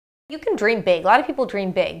You can dream big. A lot of people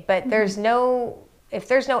dream big, but there's no, if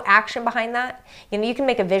there's no action behind that, you know, you can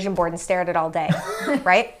make a vision board and stare at it all day,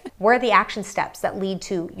 right? Where are the action steps that lead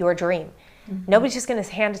to your dream? Nobody's just going to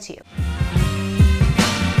hand it to you.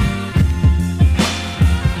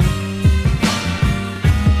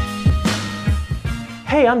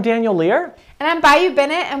 Hey, I'm Daniel Lear. And I'm Bayou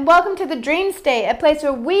Bennett, and welcome to the Dream State, a place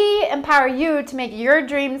where we empower you to make your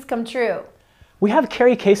dreams come true. We have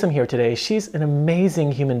Carrie Kasem here today. She's an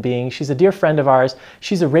amazing human being. She's a dear friend of ours.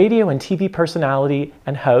 She's a radio and TV personality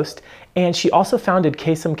and host, and she also founded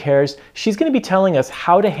Kasem Cares. She's going to be telling us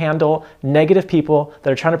how to handle negative people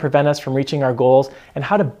that are trying to prevent us from reaching our goals and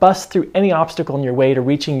how to bust through any obstacle in your way to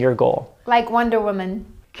reaching your goal. Like Wonder Woman.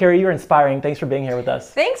 Carrie, you're inspiring. Thanks for being here with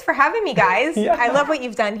us. Thanks for having me, guys. Yeah. I love what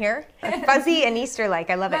you've done here. Fuzzy and Easter-like.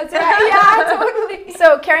 I love it. That's right. Yeah, totally.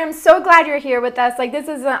 So, Carrie, I'm so glad you're here with us. Like, this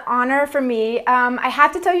is an honor for me. I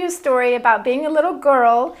have to tell you a story about being a little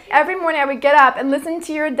girl. Every morning I would get up and listen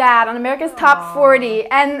to your dad on America's Top 40.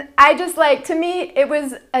 And I just, like, to me, it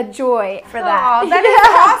was a joy for that. Oh, that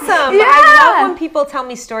is awesome. Yeah. I love when people tell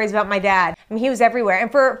me stories about my dad. I mean, he was everywhere. And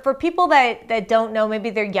for people that don't know,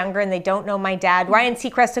 maybe they're younger and they don't know my dad, Ryan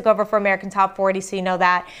Seacrest took over for American Top 40, so you know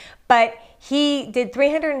that. But he did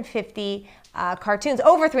 350 cartoons,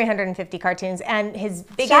 over 350 cartoons, and his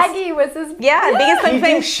biggest... Shaggy was his... Yeah, biggest claim to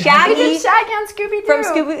fame, Shaggy. He did Shaggy on Scooby-Doo. From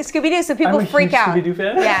Scooby-Doo, so people I'm a freak huge out. Scooby-Doo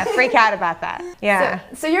fan. Yeah, freak out about that. Yeah.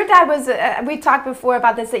 So your dad was, we talked before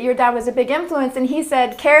about this, that your dad was a big influence, and he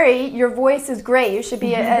said, Carrie, your voice is great. You should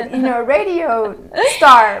be a radio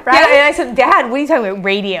star, right? Yeah, and I said, Dad, what are you talking about,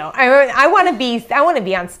 radio? I want to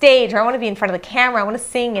be on stage, or I want to be in front of the camera. I want to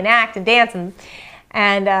sing and act and dance,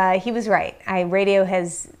 and he was right. Radio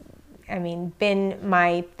has, been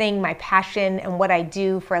my thing, my passion, and what I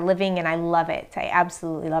do for a living, and I love it. I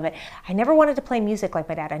absolutely love it. I never wanted to play music like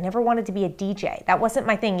my dad. I never wanted to be a DJ. That wasn't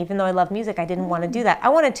my thing. Even though I love music, I didn't want to do that. I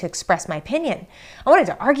wanted to express my opinion. I wanted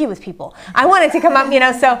to argue with people. I wanted to come up,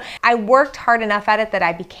 so I worked hard enough at it that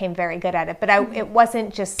I became very good at it, but it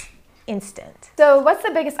wasn't just instant. So what's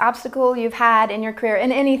the biggest obstacle you've had in your career,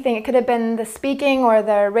 in anything? It could have been the speaking or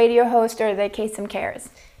the radio host or the Kasem Cares.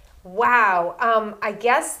 Wow, I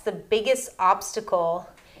guess the biggest obstacle,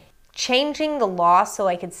 changing the law so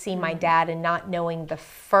I could see my dad and not knowing the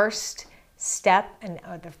first step and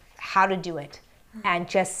how to do it, and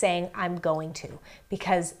just saying I'm going to,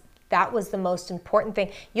 because that was the most important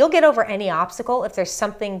thing. You'll get over any obstacle if there's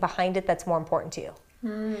something behind it that's more important to you.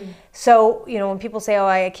 So, when people say, oh,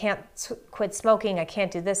 I can't quit smoking, I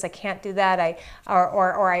can't do this, I can't do that, I'm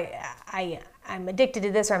addicted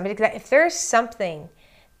to this, or I'm addicted to that. If there's something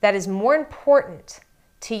that is more important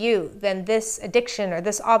to you than this addiction or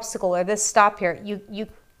this obstacle or this stop here,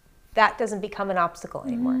 that doesn't become an obstacle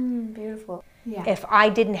anymore. Beautiful. Yeah. If I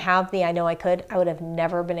didn't have the I know I could, I would have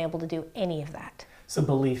never been able to do any of that. So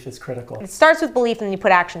belief is critical. It starts with belief and then you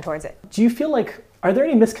put action towards it. Do you feel like, are there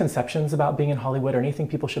any misconceptions about being in Hollywood or anything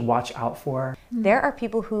people should watch out for? There are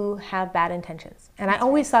people who have bad intentions. And I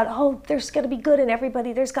always thought, oh, there's got to be good in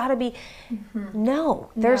everybody. There's got to be.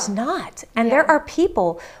 No, there's not. And there are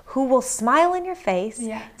people who will smile in your face,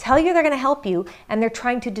 tell you they're going to help you, and they're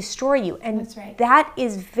trying to destroy you. And that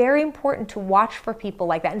is very important to watch for people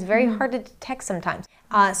like that. It's very hard to detect sometimes.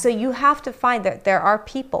 So you have to find that there are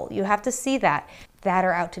people, you have to see that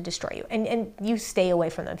are out to destroy you, and you stay away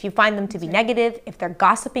from them. If you find them to be negative, if they're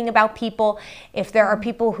gossiping about people, if there are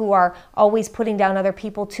people who are always putting down other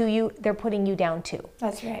people to you, they're putting you down too.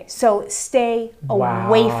 That's right. So stay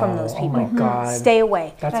away from those people. Oh my God. Stay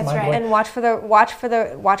away. That's right. And watch for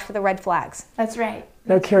the red flags. That's right.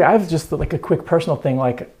 Now, Carrie, I have just like a quick personal thing.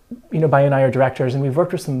 Like, Bayou and I are directors, and we've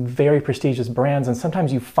worked with some very prestigious brands, and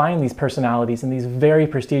sometimes you find these personalities in these very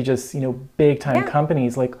prestigious, big-time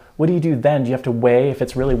companies. Like, what do you do then? Do you have to weigh if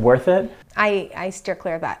it's really worth it? I steer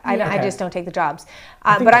clear of that. I just don't take the jobs.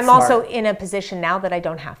 But I'm also in a position now that I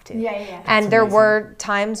don't have to. And there were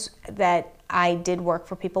times that I did work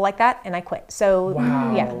for people like that, and I quit. So,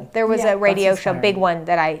 there was a radio show, big one,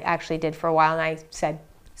 that I actually did for a while, and I said,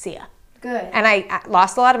 see ya. Good. And I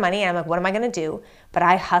lost a lot of money, and I'm like, what am I going to do? But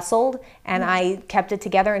I hustled, and I kept it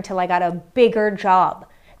together until I got a bigger job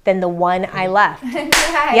than the one I left.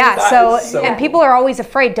 And people are always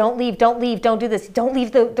afraid, don't leave, don't do this, don't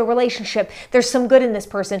leave the relationship. There's some good in this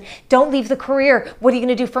person. Don't leave the career. What are you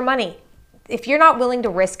going to do for money? If you're not willing to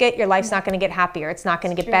risk it, your life's not going to get happier. It's not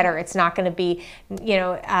going to get better. It's not going to be,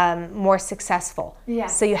 more successful.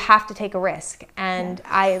 So you have to take a risk. And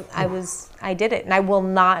I did it. And I will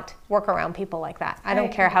not work around people like that. I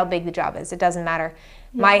don't care how big the job is. It doesn't matter.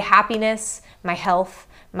 My happiness, my health,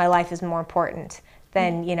 my life is more important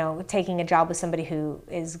than, you know, taking a job with somebody who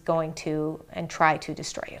is going to and try to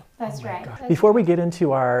destroy you. That's right. Before we get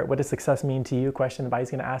into our what does success mean to you question that Bai's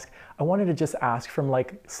going to ask, I wanted to just ask from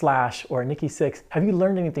like Slash or Nikki Sixx, have you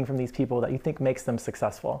learned anything from these people that you think makes them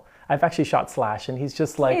successful? I've actually shot Slash and he's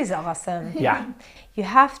just like... He's awesome. Yeah. You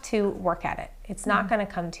have to work at it. It's not going to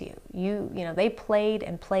come to you. You know, they played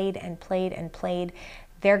and played and played and played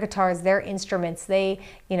their guitars, their instruments. They,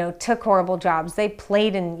 you know, took horrible jobs. They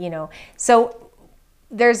played and, you know, so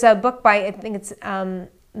there's a book by, I think it's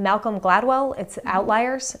Malcolm Gladwell. It's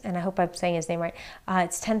Outliers, and I hope I'm saying his name right.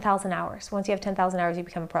 It's 10,000 hours. Once you have 10,000 hours, you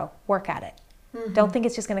become a pro. Work at it. Don't think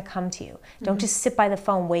it's just going to come to you. Don't just sit by the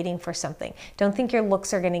phone waiting for something. Don't think your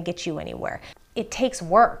looks are going to get you anywhere. It takes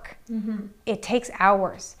work. It takes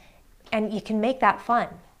hours, and you can make that fun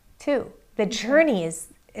too. The journey is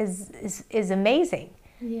amazing.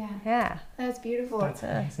 Yeah. That's beautiful. That's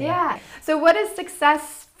amazing. Yeah. So what is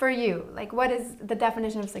success for you? Like, what is the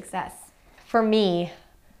definition of success? For me,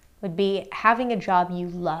 would be having a job you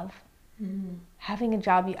love. Having a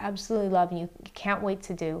job you absolutely love and you can't wait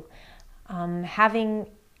to do. Having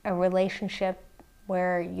a relationship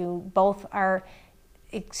where you both are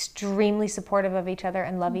extremely supportive of each other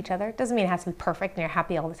and love each other. Doesn't mean it has to be perfect and you're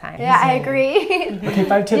happy all the time. Yeah, I agree. Okay,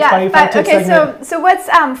 5 tips, five tips okay, segment. so what's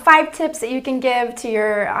 5 tips that you can give to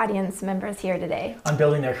your audience members here today? On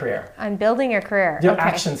building their career. On building your career. The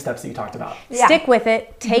action steps that you talked about. Yeah. Stick with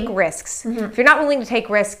it. Take risks. If you're not willing to take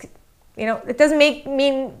risks, you know, it doesn't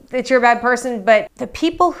mean that you're a bad person, but the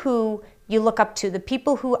people who you look up to, the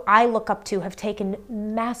people who I look up to have taken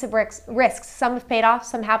massive risks. Some have paid off,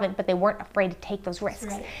 some haven't, but they weren't afraid to take those risks.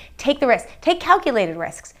 Right. Take the risk. Take calculated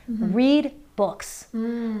risks. Read books.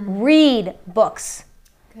 Read books.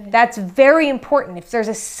 Good. That's very important. If there's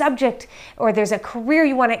a subject or there's a career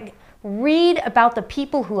you want to read about the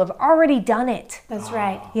people who have already done it. That's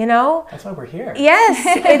right. You know? That's why we're here. Yes,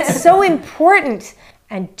 it's so important.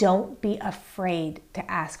 And don't be afraid to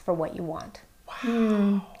ask for what you want.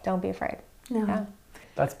 Wow. Don't be afraid. No. Yeah.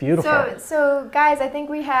 That's beautiful. So guys, I think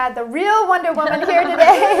we had the real Wonder Woman here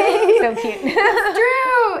today. So cute. It's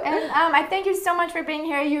true. And I thank you so much for being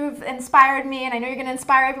here. You've inspired me, and I know you're going to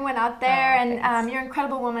inspire everyone out there. And you're an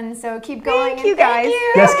incredible woman, so keep going. Thank you, guys. Thank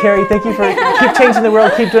you. Yes, Carrie, thank you for keep changing the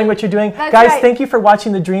world, keep doing what you're doing. That's Guys, right. Thank you for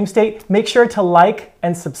watching The Dream State. Make sure to like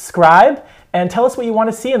and subscribe, and tell us what you want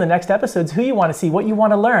to see in the next episodes, who you want to see, what you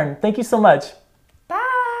want to learn. Thank you so much.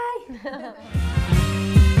 Bye.